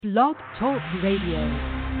Blog Talk Radio.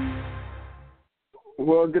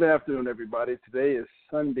 Well, good afternoon, everybody. Today is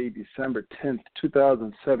Sunday, December 10th,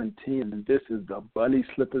 2017, and this is the Bunny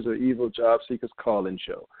Slippers or Evil Job Seekers Call-In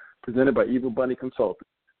Show, presented by Evil Bunny Consulting.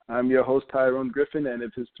 I'm your host, Tyrone Griffin, and if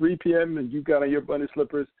it's 3 p.m. and you got on your bunny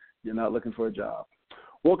slippers, you're not looking for a job.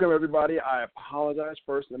 Welcome, everybody. I apologize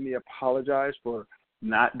first. Let me apologize for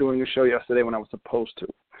not doing a show yesterday when I was supposed to.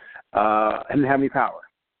 I didn't have any power.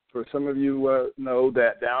 For some of you know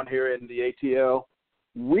that down here in the ATL,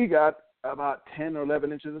 we got about 10 or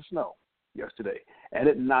 11 inches of snow yesterday, and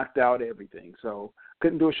it knocked out everything. So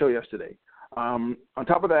couldn't do a show yesterday. On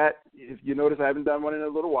top of that, if you notice, I haven't done one in a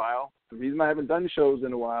little while. The reason I haven't done shows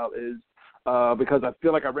in a while is because I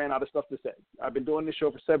feel like I ran out of stuff to say. I've been doing this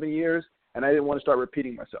show for 7 years, and I didn't want to start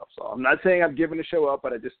repeating myself. So I'm not saying I've given the show up,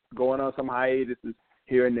 but I just going on some hiatuses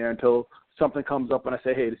here and there until something comes up and I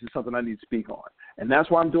say, hey, this is something I need to speak on. And that's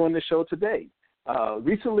why I'm doing this show today.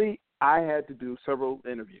 Recently, I had to do several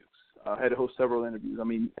interviews. I had to host several interviews. I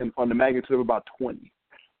mean, on the magnitude of about 20.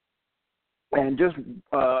 And just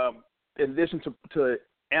in addition to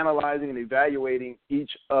analyzing and evaluating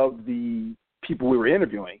each of the people we were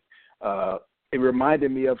interviewing, it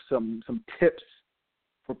reminded me of some tips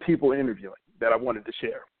for people interviewing that I wanted to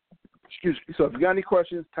share. Excuse me. So if you got any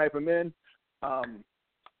questions, type them in.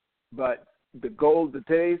 But the goal of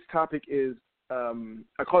today's topic is,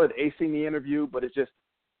 I call it acing the interview, but it's just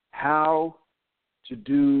how to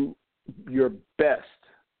do your best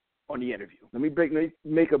on the interview. Let me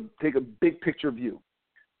take a big picture view.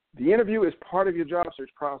 The interview is part of your job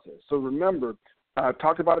search process. So remember, I've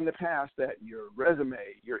talked about in the past that your resume,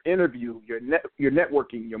 your interview, your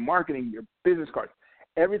networking, your marketing, your business cards,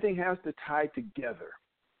 everything has to tie together.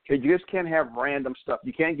 Okay, you just can't have random stuff.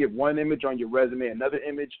 You can't get one image on your resume, another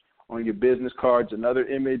image on your business cards, another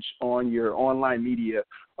image on your online media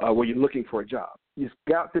where you're looking for a job. You've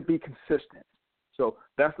got to be consistent. So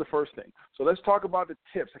that's the first thing. So let's talk about the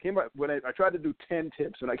tips. I tried to do 10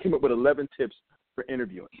 tips, and I came up with 11 tips for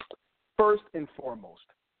interviewing. First and foremost,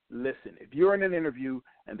 listen. If you're in an interview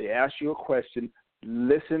and they ask you a question,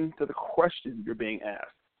 listen to the question you're being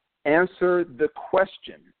asked. Answer the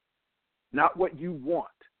question, not what you want.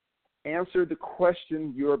 Answer the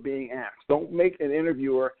question you're being asked. Don't make an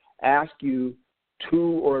interviewer ask you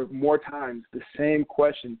 2 or more times the same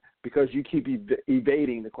question because you keep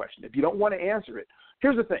evading the question. If you don't want to answer it,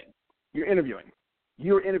 here's the thing. You're interviewing.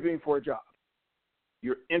 You're interviewing for a job.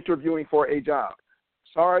 You're interviewing for a job.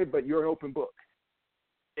 Sorry, but you're an open book.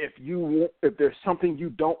 If there's something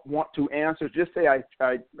you don't want to answer, just say,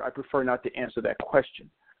 I prefer not to answer that question.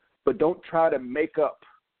 But don't try to make up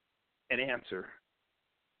an answer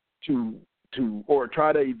or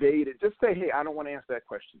try to evade it. Just say, hey, I don't want to answer that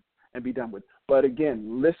question and be done with it. But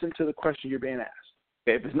again, listen to the question you're being asked.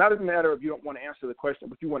 Okay? If it's not a matter of you don't want to answer the question,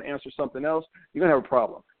 but you want to answer something else, you're going to have a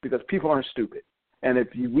problem because people aren't stupid. And if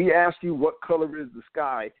we ask you what color is the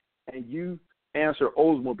sky and you answer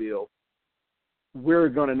Oldsmobile, we're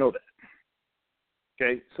going to know that.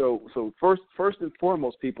 Okay? So first and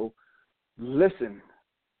foremost, people, listen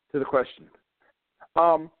to the question.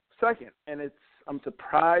 Second, and I'm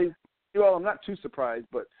surprised. Well, I'm not too surprised,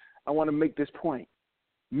 but I want to make this point.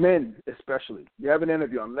 Men, especially, you have an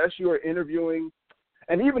interview. Unless you are interviewing,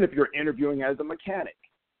 and even if you're interviewing as a mechanic,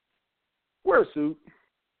 wear a suit.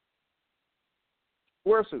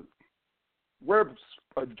 Wear a suit. Wear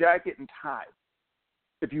a jacket and tie.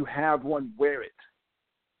 If you have one, wear it.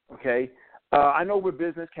 Okay? I know we're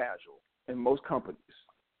business casual in most companies.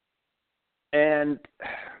 And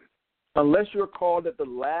unless you're called at the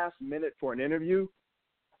last minute for an interview,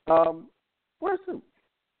 wear a suit.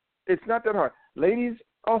 It's not that hard. Ladies,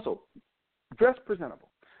 also, dress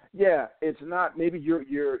presentable. Yeah, it's not, maybe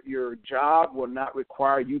your job will not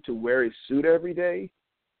require you to wear a suit every day,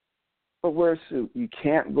 but wear a suit. You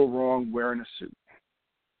can't go wrong wearing a suit.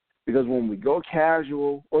 Because when we go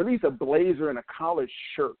casual, or at least a blazer and a collared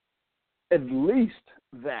shirt, at least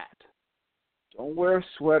that. Don't wear a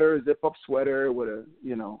sweater, zip-up sweater with a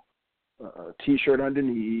T-shirt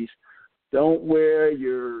underneath. Don't wear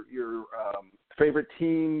your favorite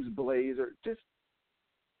team's blazer. Just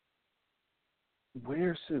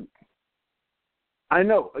wear a suit. I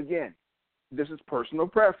know, again, this is personal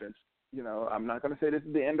preference. I'm not going to say this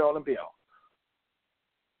is the end-all and be-all.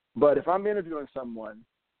 But if I'm interviewing someone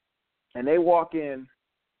and they walk in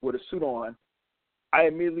with a suit on, I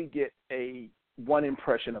immediately get one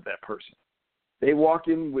impression of that person. They walk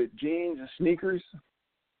in with jeans and sneakers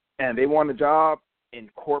and they want a job in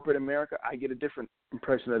corporate America, I get a different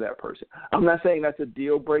impression of that person. I'm not saying that's a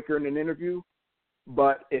deal breaker in an interview,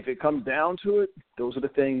 but if it comes down to it, those are the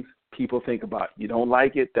things people think about. You don't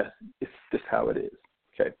like it, it's just how it is.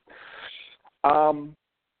 Okay.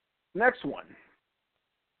 Next one.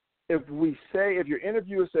 If your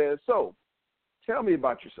interviewer says, so, tell me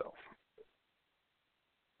about yourself.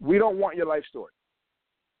 We don't want your life story.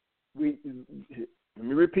 Let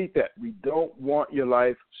me repeat that. We don't want your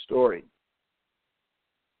life story.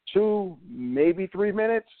 2, maybe 3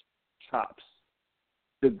 minutes, tops.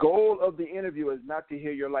 The goal of the interview is not to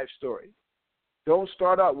hear your life story. Don't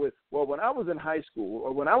start out with, well, when I was in high school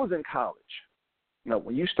or when I was in college. No,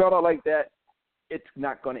 when you start out like that, it's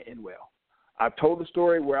not going to end well. I've told the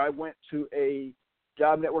story where I went to a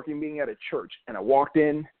job networking meeting at a church, and I walked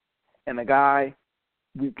in, and the guy,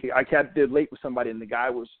 I got there late with somebody, and the guy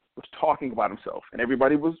was talking about himself, and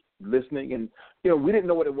everybody was listening, and, we didn't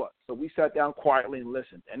know what it was. So we sat down quietly and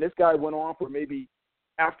listened. And this guy went on for maybe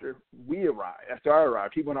after I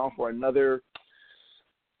arrived, he went on for another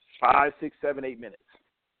 5, 6, 7, 8 minutes.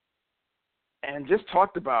 And just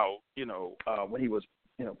talked about, when he was,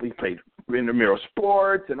 we played intramural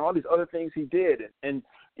sports and all these other things he did. And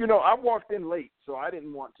I walked in late, so I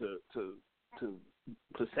didn't want to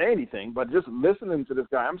say anything, but just listening to this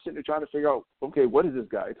guy, I'm sitting there trying to figure out, okay, what is this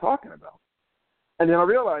guy talking about? And then I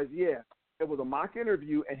realized, it was a mock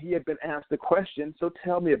interview, and he had been asked the question, so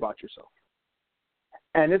tell me about yourself.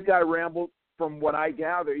 And this guy rambled. From what I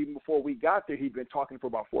gather, even before we got there, he'd been talking for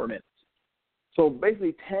about 4 minutes. So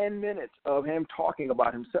basically 10 minutes of him talking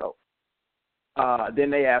about himself.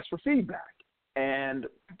 Then they asked for feedback. And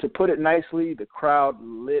to put it nicely, the crowd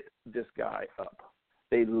lit this guy up.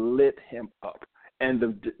 They lit him up. And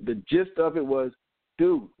the gist of it was,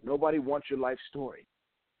 dude, nobody wants your life story.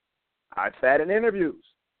 I've sat in interviews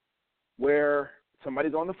where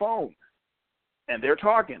somebody's on the phone and they're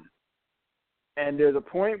talking. And there's a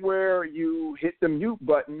point where you hit the mute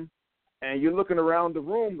button and you're looking around the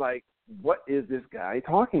room like, what is this guy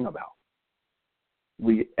talking about?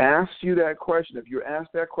 We asked you that question. If you're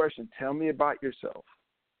asked that question, tell me about yourself.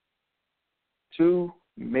 2,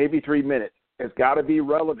 maybe 3 minutes. It's got to be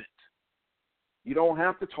relevant. You don't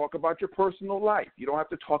have to talk about your personal life. You don't have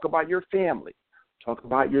to talk about your family. Talk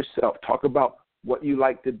about yourself. Talk about what you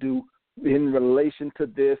like to do in relation to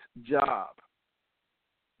this job.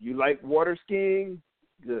 You like water skiing?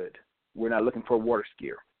 Good. We're not looking for a water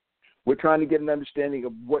skier. We're trying to get an understanding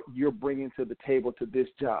of what you're bringing to the table to this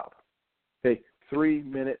job. Okay, 3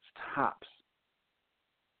 minutes tops.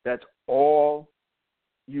 That's all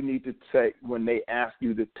you need to say when they ask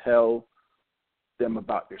you to tell them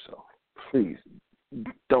about yourself. Please,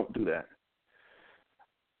 don't do that.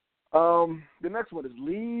 The next one is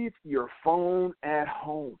leave your phone at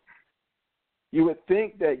home. You would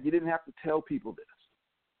think that you didn't have to tell people this,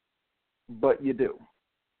 but you do.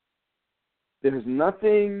 There's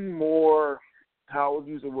nothing more, how I'll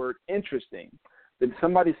use the word, interesting than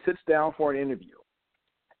somebody sits down for an interview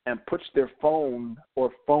and puts their phone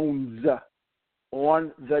or phones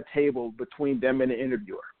on the table between them and the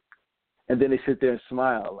interviewer. And then they sit there and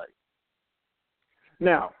smile.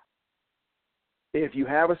 Now, if you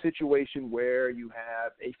have a situation where you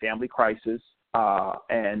have a family crisis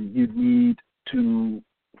and you need to,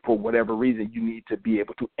 for whatever reason, you need to be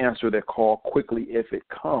able to answer their call quickly if it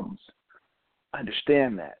comes,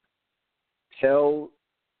 understand that. Tell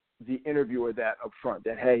the interviewer that up front,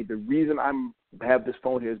 that, hey, the reason I have this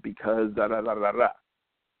phone here is because da-da-da-da-da.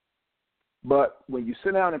 But when you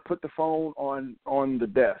sit down and put the phone on the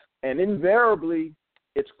desk, and invariably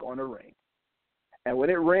it's going to ring. And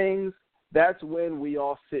when it rings, that's when we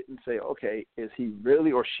all sit and say, okay, is he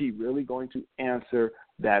really or she really going to answer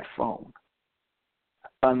that phone?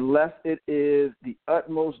 Unless it is the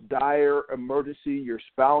utmost dire emergency, your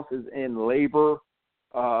spouse is in labor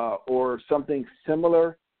or something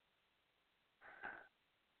similar,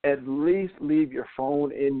 at least leave your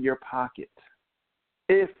phone in your pocket,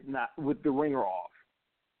 if not with the ringer off,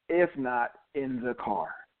 if not in the car.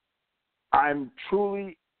 I'm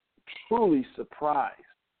truly, truly surprised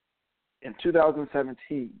in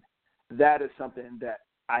 2017 that is something that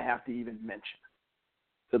I have to even mention,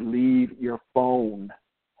 to leave your phone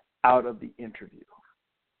out of the interview.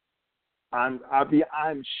 I'm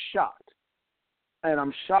shocked. And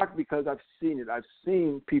I'm shocked because I've seen it. I've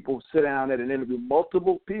seen people sit down at an interview.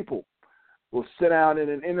 Multiple people will sit down in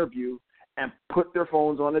an interview and put their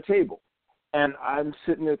phones on the table. And I'm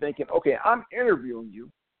sitting there thinking, okay, I'm interviewing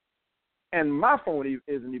you, and my phone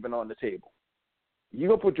isn't even on the table. You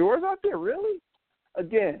going to put yours out there, really?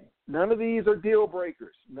 Again, none of these are deal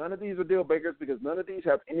breakers. None of these are deal breakers because none of these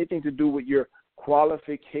have anything to do with your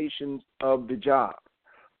qualifications of the job.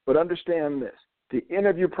 But understand this. The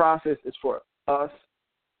interview process is for us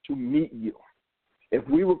to meet you. If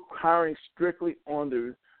we were hiring strictly on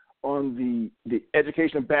the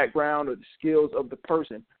educational background or the skills of the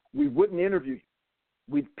person, we wouldn't interview you.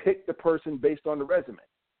 We'd pick the person based on the resume.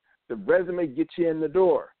 The resume gets you in the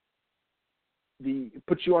door.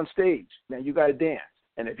 Puts you on stage. Now you got to dance.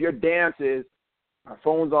 And if your dance is, my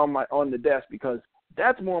phone's on the desk, because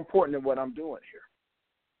that's more important than what I'm doing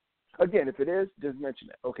here. Again, if it is, just mention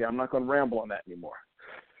it. Okay, I'm not going to ramble on that anymore.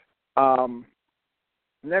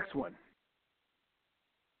 Next one.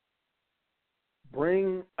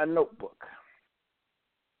 Bring a notebook.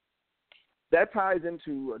 That ties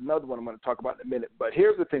into another one I'm going to talk about in a minute. But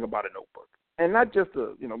here's the thing about a notebook, and not just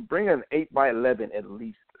bring an 8x11 at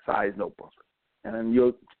least size notebook, and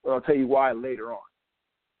I'll tell you why later on.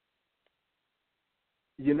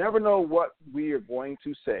 You never know what we are going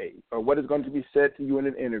to say or what is going to be said to you in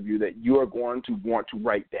an interview that you are going to want to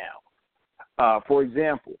write down. For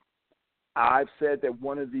example, I've said that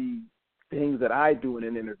one of the things that I do in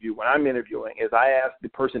an interview when I'm interviewing is I ask the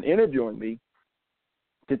person interviewing me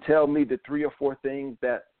to tell me the 3 or 4 things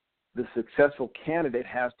that the successful candidate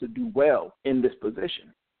has to do well in this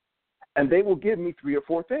position. And they will give me 3 or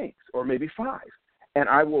 4 things, or maybe 5. And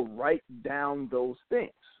I will write down those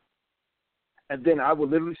things. And then I will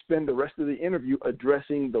literally spend the rest of the interview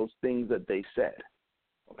addressing those things that they said.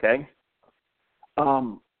 Okay?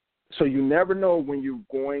 So you never know when you're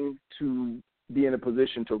going to be in a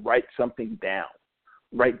position to write something down.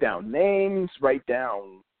 Write down names, write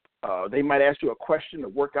down, they might ask you a question to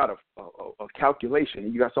work out a calculation,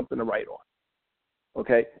 and you got something to write on.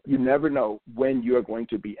 Okay? You never know when you're going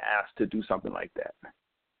to be asked to do something like that.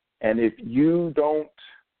 And if you don't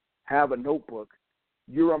have a notebook,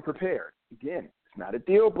 you're unprepared. Again, it's not a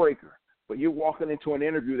deal breaker, but you're walking into an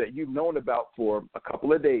interview that you've known about for a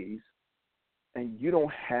couple of days, and you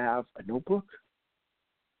don't have a notebook?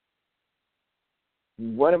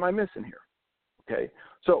 What am I missing here? Okay,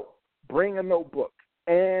 so bring a notebook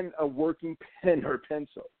and a working pen or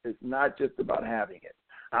pencil. It's not just about having it.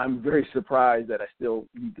 I'm very surprised that I still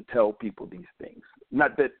need to tell people these things.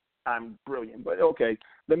 Not that I'm brilliant, but okay,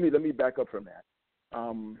 let me back up from that.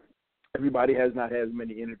 Everybody has not had as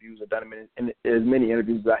many interviews or done as many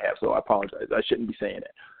interviews as I have, so I apologize. I shouldn't be saying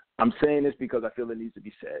it. I'm saying this because I feel it needs to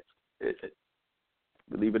be said.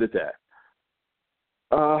 We'll leave it at that.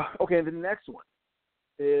 Okay, the next one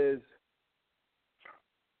is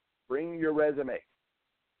bring your resume.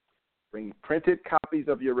 Bring printed copies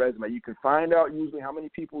of your resume. You can find out usually how many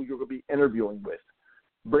people you're going to be interviewing with.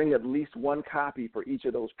 Bring at least 1 copy for each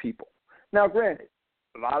of those people. Now, granted,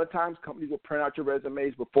 a lot of times companies will print out your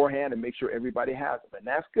resumes beforehand and make sure everybody has them, and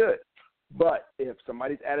that's good. But if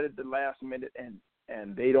somebody's added at the last minute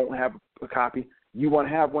and they don't have a copy, you want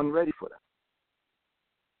to have one ready for them.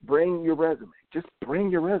 Bring your resume. Just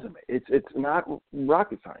bring your resume. It's not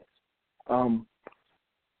rocket science.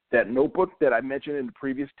 That notebook that I mentioned in the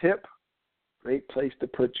previous tip, great place to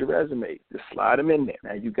put your resume. Just slide them in there.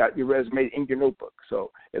 Now you got your resume in your notebook.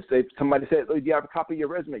 So if somebody says, "Oh, do you have a copy of your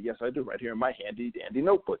resume?" Yes, I do, right here in my handy dandy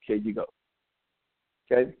notebook. Here you go.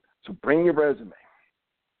 Okay, so bring your resume.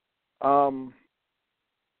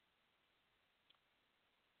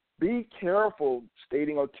 Be careful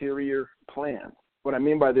stating ulterior plans. What I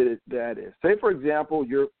mean by that is, say for example,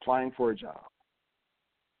 you're applying for a job,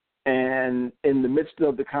 and in the midst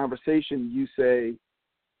of the conversation, you say,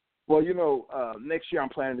 "Well, next year I'm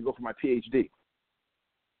planning to go for my PhD."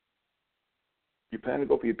 You're planning to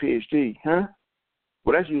go for your PhD, huh?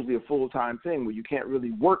 Well, that's usually a full-time thing where you can't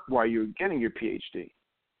really work while you're getting your PhD.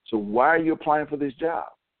 So why are you applying for this job?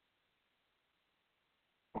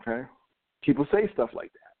 Okay? People say stuff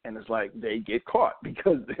like that, and it's like they get caught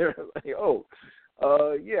because they're like,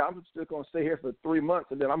 yeah, I'm just going to stay here for 3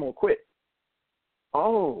 months, and then I'm going to quit.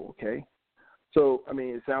 Oh, okay. So,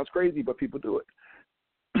 it sounds crazy, but people do it.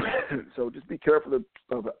 So just be careful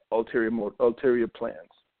of ulterior plans.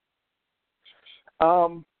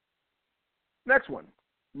 Next one,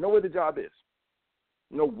 know where the job is.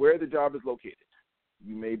 Know where the job is located.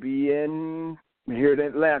 You may be here in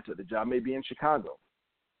Atlanta. The job may be in Chicago.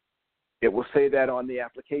 It will say that on the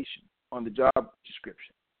application, on the job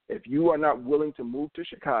description. If you are not willing to move to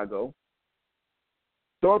Chicago,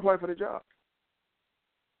 don't apply for the job.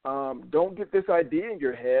 Don't get this idea in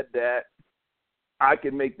your head that I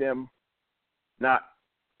can make them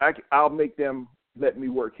I'll make them let me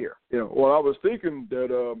work here. Well, I was thinking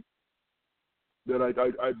that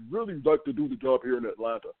I'd really like to do the job here in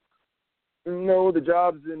Atlanta. No, the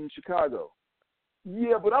job's in Chicago.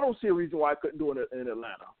 Yeah, but I don't see a reason why I couldn't do it in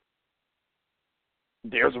Atlanta.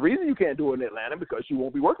 There's a reason you can't do it in Atlanta, because you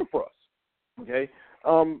won't be working for us. Okay?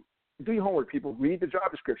 Do your homework, people. Read the job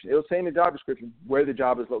description. It'll say in the job description where the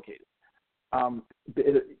job is located.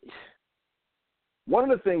 One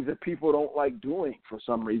of the things that people don't like doing for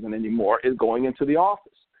some reason anymore is going into the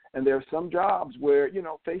office. And there are some jobs where,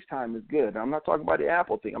 FaceTime is good. I'm not talking about the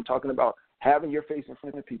Apple thing. I'm talking about having your face in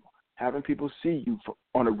front of people, having people see you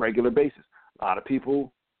on a regular basis. A lot of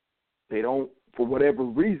people, they don't, for whatever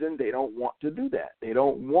reason, they don't want to do that. They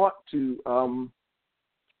don't want to come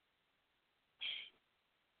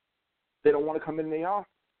in the office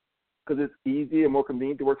because it's easier and more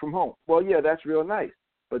convenient to work from home. Well, yeah, that's real nice.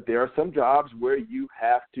 But there are some jobs where you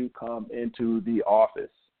have to come into the office.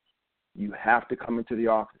 You have to come into the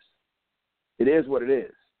office. It is what it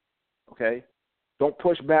is, okay? Don't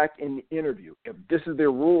push back in the interview. If this is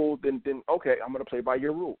their rule, then okay, I'm going to play by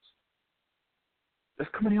your rules.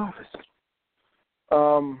 Let's come in the office.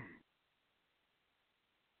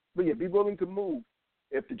 But, yeah, be willing to move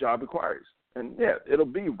if the job requires. And, yeah, it'll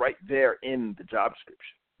be right there in the job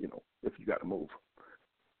description, if you got to move.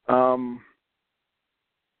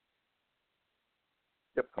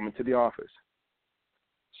 Coming to the office.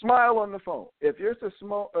 Smile on the phone. If there's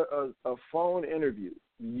a phone interview,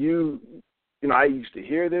 I used to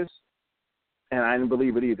hear this, and I didn't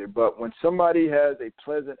believe it either. But when somebody has a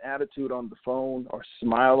pleasant attitude on the phone or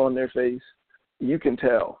smile on their face, you can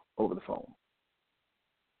tell over the phone.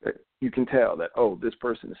 You can tell that, this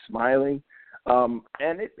person is smiling, and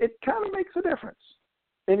it kind of makes a difference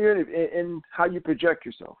in how you project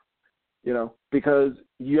yourself, because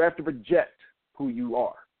you have to project who you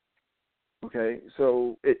are. Okay,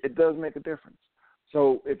 so it does make a difference.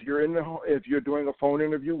 So if you're doing a phone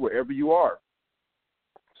interview wherever you are,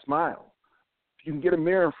 smile. If you can get a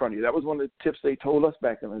mirror in front of you, that was one of the tips they told us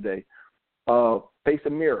back in the day. Face a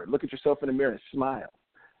mirror, look at yourself in the mirror, and smile.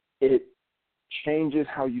 It changes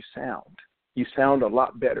how you sound. You sound a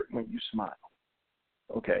lot better when you smile.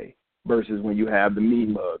 Okay, versus when you have the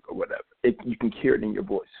mean mug or whatever. You can hear it in your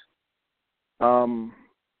voice.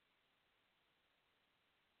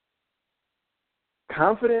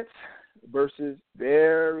 Confidence versus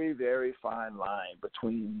very, very fine line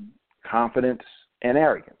between confidence and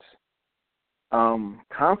arrogance.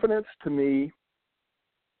 Confidence to me,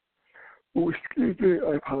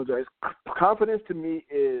 I apologize. Confidence to me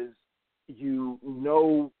is you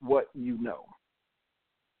know what you know.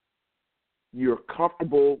 You're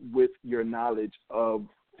comfortable with your knowledge of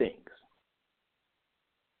things.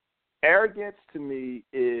 Arrogance to me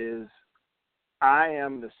is I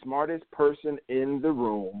am the smartest person in the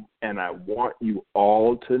room, and I want you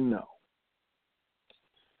all to know.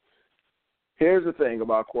 Here's the thing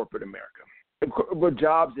about corporate America, but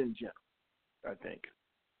jobs in general, I think.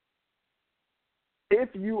 If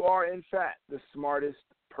you are, in fact, the smartest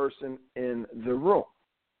person in the room,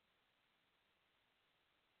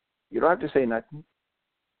 you don't have to say nothing.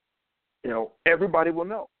 Everybody will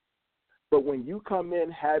know. But when you come in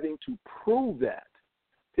having to prove that,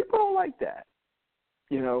 people don't like that.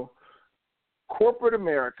 Corporate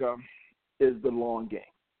America is the long game.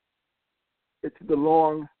 It's the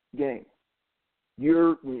long game.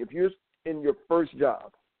 If you're in your first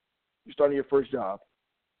job, you're starting your first job,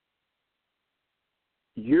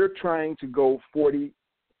 you're trying to go 40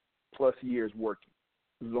 plus years working.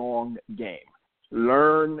 Long game.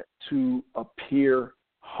 Learn to appear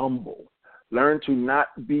humble. Learn to not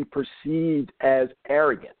be perceived as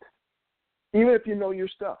arrogant, even if you know your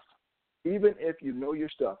stuff. Even if you know your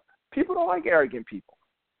stuff. People don't like arrogant people.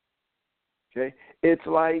 Okay? It's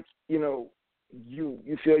like, you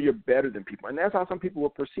feel you're better than people. And that's how some people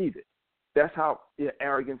will perceive it. That's how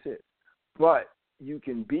arrogance is. But you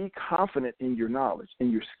can be confident in your knowledge,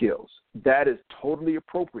 in your skills. That is totally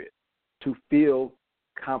appropriate to feel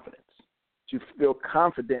confidence, to feel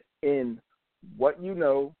confident in what you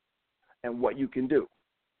know and what you can do.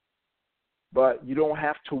 But you don't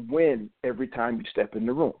have to win every time you step in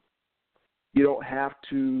the room. You don't have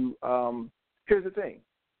to. Here's the thing.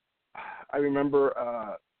 I remember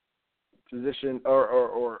a physician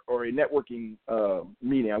or a networking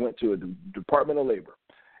meeting I went to at the Department of Labor,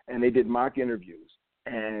 and they did mock interviews,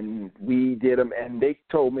 and we did them, and they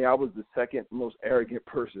told me I was the second most arrogant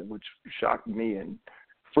person, which shocked me and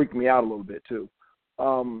freaked me out a little bit too.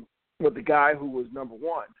 But the guy who was number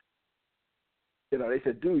one, they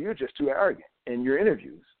said, "Dude, you're just too arrogant in your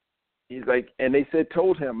interviews." He's like, and they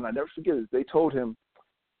told him, and I never forget this, they told him,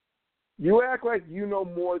 "You act like you know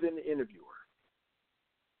more than the interviewer."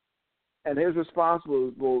 And his response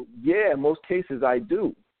was, "Well, yeah, in most cases I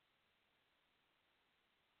do."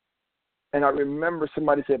 And I remember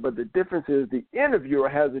somebody said, "But the difference is the interviewer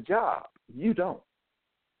has a job. You don't.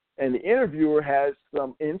 And the interviewer has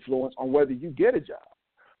some influence on whether you get a job."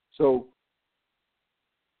 So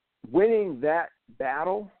winning that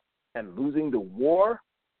battle and losing the war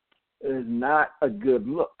is not a good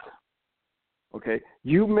look. Okay?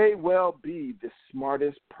 You may well be the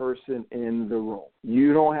smartest person in the room.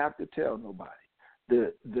 You don't have to tell nobody.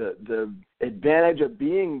 The advantage of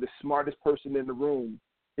being the smartest person in the room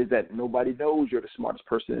is that nobody knows you're the smartest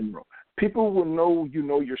person in the room. People will know you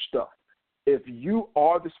know your stuff. If you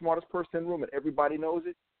are the smartest person in the room and everybody knows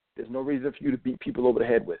it, there's no reason for you to beat people over the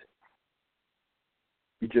head with it.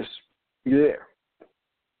 You're there.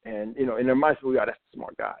 And, in their minds, well, yeah, that's a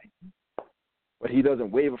smart guy. But he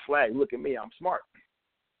doesn't wave a flag. Look at me, I'm smart.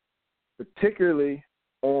 Particularly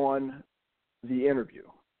on the interview.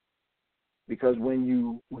 Because when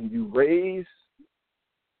you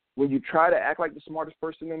try to act like the smartest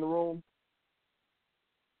person in the room,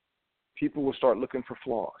 people will start looking for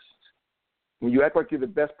flaws. When you act like you're the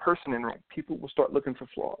best person in the room, people will start looking for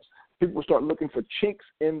flaws. People will start looking for chinks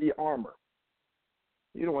in the armor.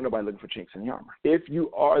 You don't want nobody looking for chinks in the armor. If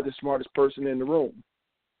you are the smartest person in the room,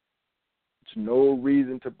 it's no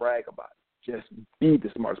reason to brag about it. Just be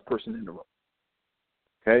the smartest person in the room.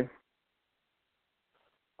 Okay?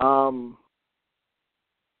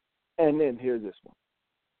 And then here's this one.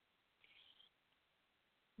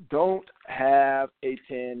 Don't have a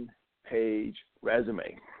 10-page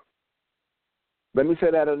resume. Let me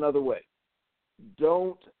say that another way.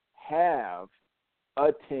 Don't have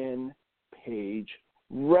a 10-page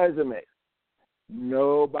resume.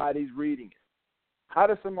 Nobody's reading it. How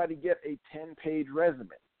does somebody get a 10-page resume?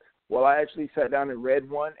 Well, I actually sat down and read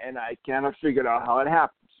one, and I kind of figured out how it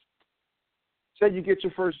happens. Say you get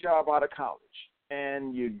your first job out of college,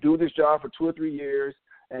 and you do this job for 2 or 3 years,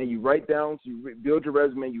 and you write down, you build your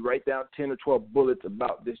resume, you write down 10 or 12 bullets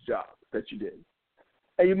about this job that you did.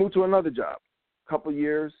 And you move to another job. Couple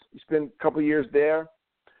years, you spend a couple years there,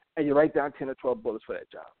 and you write down 10 or 12 bullets for that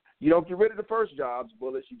job. You don't get rid of the first job's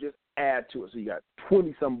bullets, you just add to it. So you got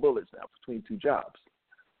 20-some bullets now between 2 jobs.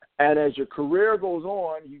 And as your career goes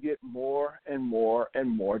on, you get more and more and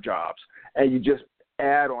more jobs, and you just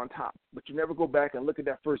add on top. But you never go back and look at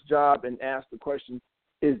that first job and ask the question,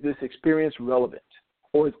 is this experience relevant?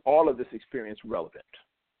 Or is all of this experience relevant?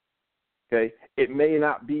 Okay? It may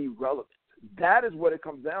not be relevant. That is what it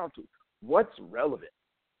comes down to. What's relevant?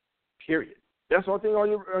 Period. That's the only thing on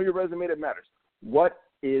your resume that matters. What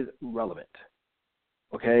is relevant?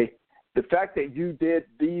 Okay? The fact that you did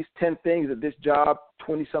these 10 things at this job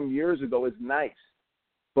 20-some years ago is nice,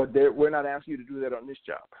 but we're not asking you to do that on this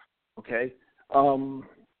job. Okay?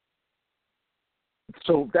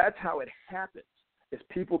 So that's how it happens, is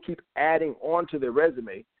people keep adding on to their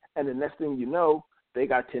resume, and the next thing you know, they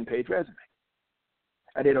got a 10-page resume,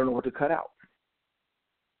 and they don't know what to cut out.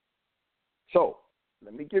 So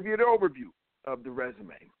let me give you the overview of the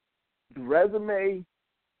resume. The resume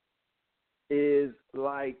is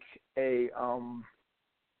like a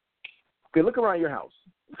okay, look around your house.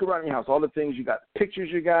 Look around your house, all the things you got, the pictures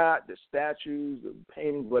you got, the statues, the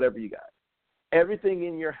paintings, whatever you got. Everything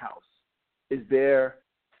in your house is there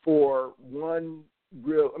for one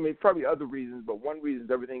real, probably other reasons, but one reason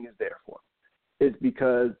everything is there for is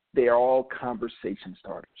because they are all conversation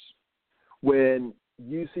starters. When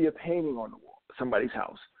you see a painting on the wall of somebody's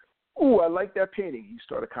house, ooh, I like that painting, you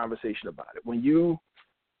start a conversation about it. When you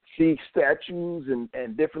see statues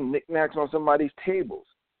and different knickknacks on somebody's tables,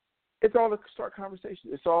 it's all to start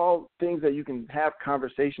conversations. It's all things that you can have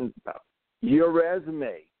conversations about. Your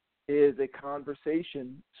resume is a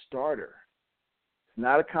conversation starter. It's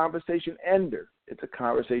not a conversation ender. It's a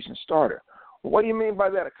conversation starter. Well, what do you mean by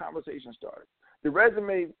that, a conversation starter? The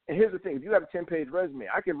resume, and here's the thing, if you have a 10-page resume,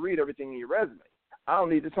 I can read everything in your resume. I don't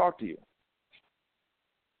need to talk to you.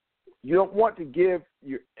 You don't want to give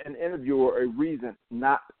an interviewer a reason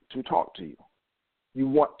not to talk to you. You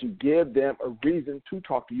want to give them a reason to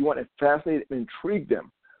talk to you. You want to fascinate and intrigue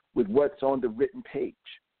them with what's on the written page.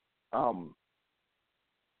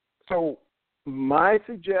 So my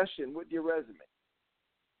suggestion with your resume,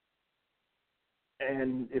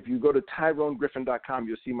 and if you go to TyroneGriffin.com,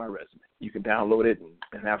 you'll see my resume. You can download it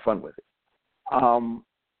and have fun with it.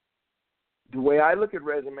 The way I look at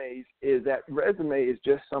resumes is that resume is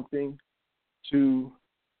just something to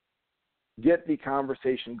get the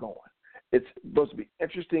conversation going. It's supposed to be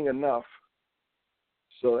interesting enough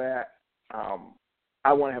so that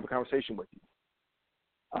I want to have a conversation with you.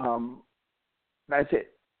 That's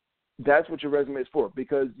it. That's what your resume is for,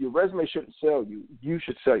 because your resume shouldn't sell you. You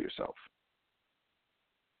should sell yourself.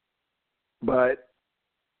 But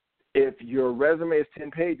if your resume is 10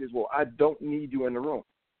 pages, well, I don't need you in the room.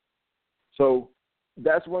 So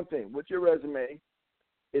that's one thing. With your resume,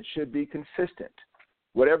 it should be consistent.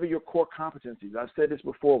 Whatever your core competencies, I've said this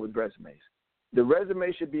before with resumes, the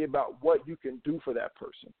resume should be about what you can do for that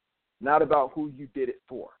person, not about who you did it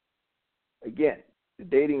for. Again, the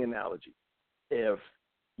dating analogy. if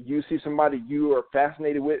you see somebody you are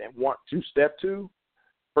fascinated with and want to step to,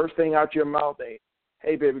 first thing out your mouth ain't,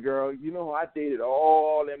 hey, baby girl, you know I dated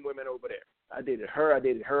all them women over there. I dated her, I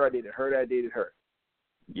dated her, I dated her, I dated her.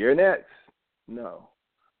 You're next. No.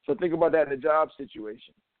 So think about that in a job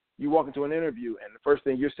situation. You walk into an interview, and the first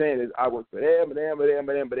thing you're saying is, I work for them,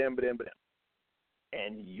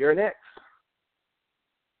 and you're next.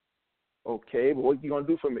 Okay, but what are you going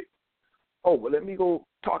to do for me? Oh, well, let me go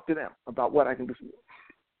talk to them about what I can do for you.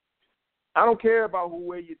 I don't care about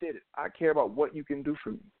where you did it. I care about what you can do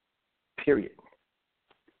for me, period.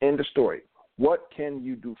 End of story. What can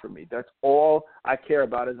you do for me? That's all I care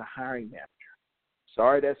about as a hiring manager.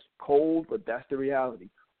 Sorry, that's cold, but that's the reality.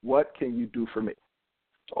 What can you do for me?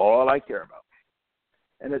 That's all I care about.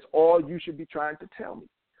 And it's all you should be trying to tell me,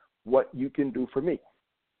 what you can do for me.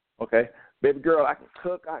 Okay? Baby girl, I can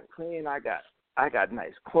cook, I can clean, I got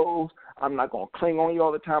nice clothes. I'm not going to cling on you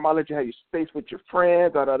all the time. I'll let you have your space with your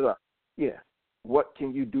friends, Yeah. What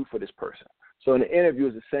can you do for this person? So in the interview,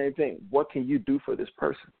 it's the same thing. What can you do for this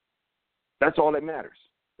person? That's all that matters.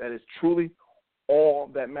 That is truly all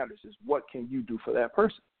that matters, is what can you do for that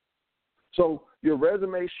person. So your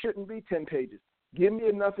resume shouldn't be 10 pages. Give me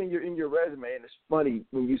enough in your resume, and it's funny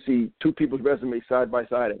when you see two people's resumes side by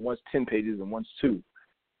side, and one's 10 pages and one's 2.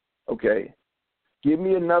 Okay? Give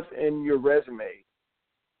me enough in your resume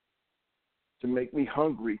to make me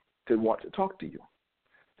hungry to want to talk to you,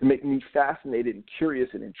 to make me fascinated and curious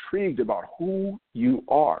and intrigued about who you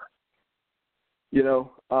are. You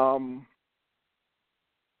know,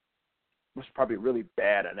 it's probably a really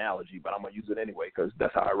bad analogy, but I'm going to use it anyway because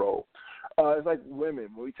that's how I roll. It's like women.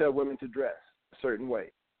 When we tell women to dress a certain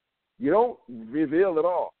way, you don't reveal it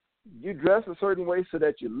all. You dress a certain way so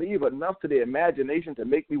that you leave enough to the imagination to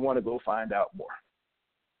make me want to go find out more.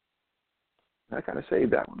 I kind of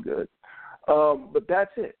saved that one good. But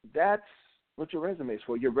that's it. That's what your resume is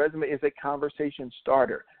for. Your resume is a conversation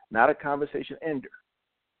starter, not a conversation ender.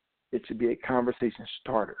 It should be a conversation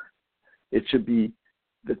starter. It should be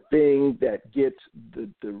the thing that gets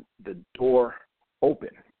the door open.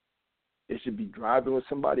 It should be driving with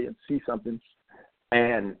somebody and see something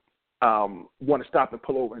and want to stop and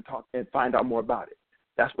pull over and talk and find out more about it.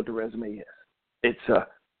 That's what the resume is. It's a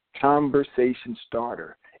conversation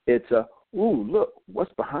starter. It's a, ooh, look,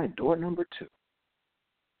 what's behind door number 2?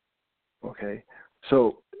 Okay?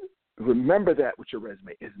 So remember that with your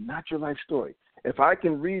resume. It's not your life story. If I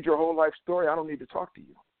can read your whole life story, I don't need to talk to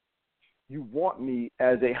you. You want me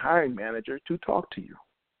as a hiring manager to talk to you.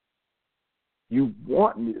 You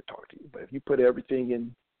want me to talk to you. But if you put everything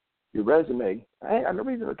in your resume, I ain't got no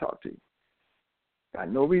reason to talk to you. Got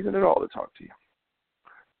no reason at all to talk to you.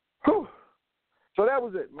 Whew. So that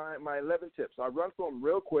was it, my 11 tips. I'll run through them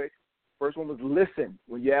real quick. First one was listen.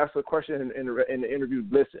 When you ask a question in the interview,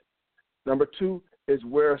 listen. Number 2 is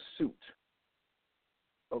wear a suit.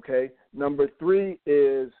 Okay? Number 3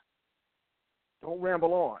 is don't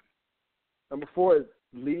ramble on. Number 4 is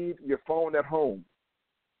leave your phone at home.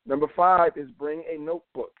 Number 5 is bring a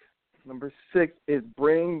notebook. Number 6 is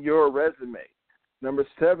bring your resume. Number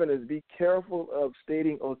 7 is be careful of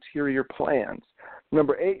stating ulterior plans.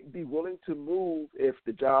 Number 8, be willing to move if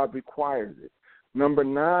the job requires it. Number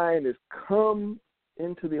 9 is come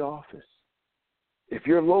into the office. If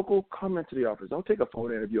you're local, come into the office. Don't take a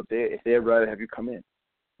phone interview if they'd rather have you come in.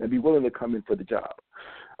 And be willing to come in for the job.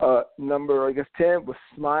 Number 10 was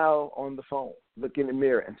smile on the phone. Look in the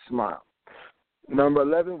mirror and smile. Number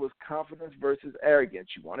 11 was confidence versus arrogance.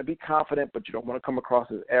 You want to be confident, but you don't want to come across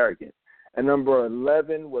as arrogant. And number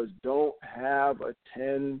 11 was don't have a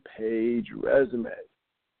 10-page resume.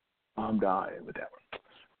 I'm dying with that one.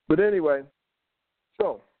 But anyway,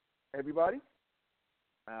 so everybody,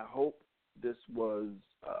 I hope this was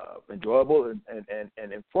enjoyable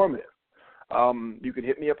and informative. You can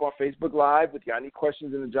hit me up on Facebook Live if you got any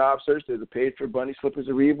questions in the job search. There's a page for Bunny Slippers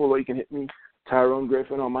of Evil, or you can hit me, Tyrone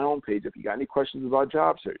Griffin, on my own page if you got any questions about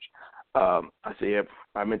job search. I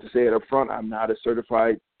meant to say it up front, I'm not a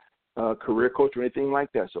certified career coach or anything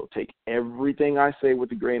like that, so take everything I say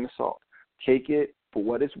with a grain of salt. Take it for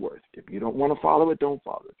what it's worth. If you don't want to follow it, don't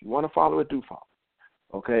follow it. If you want to follow it, do follow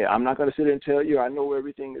it. Okay? I'm not going to sit there and tell you I know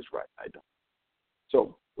everything is right. I don't.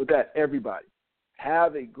 So with that, everybody,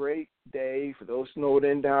 have a great day. For those snowed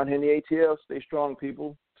in down here in the ATL, stay strong,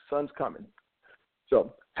 people. The sun's coming.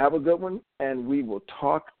 So have a good one, and we will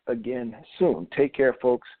talk again soon. Take care,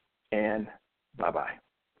 folks, and bye-bye.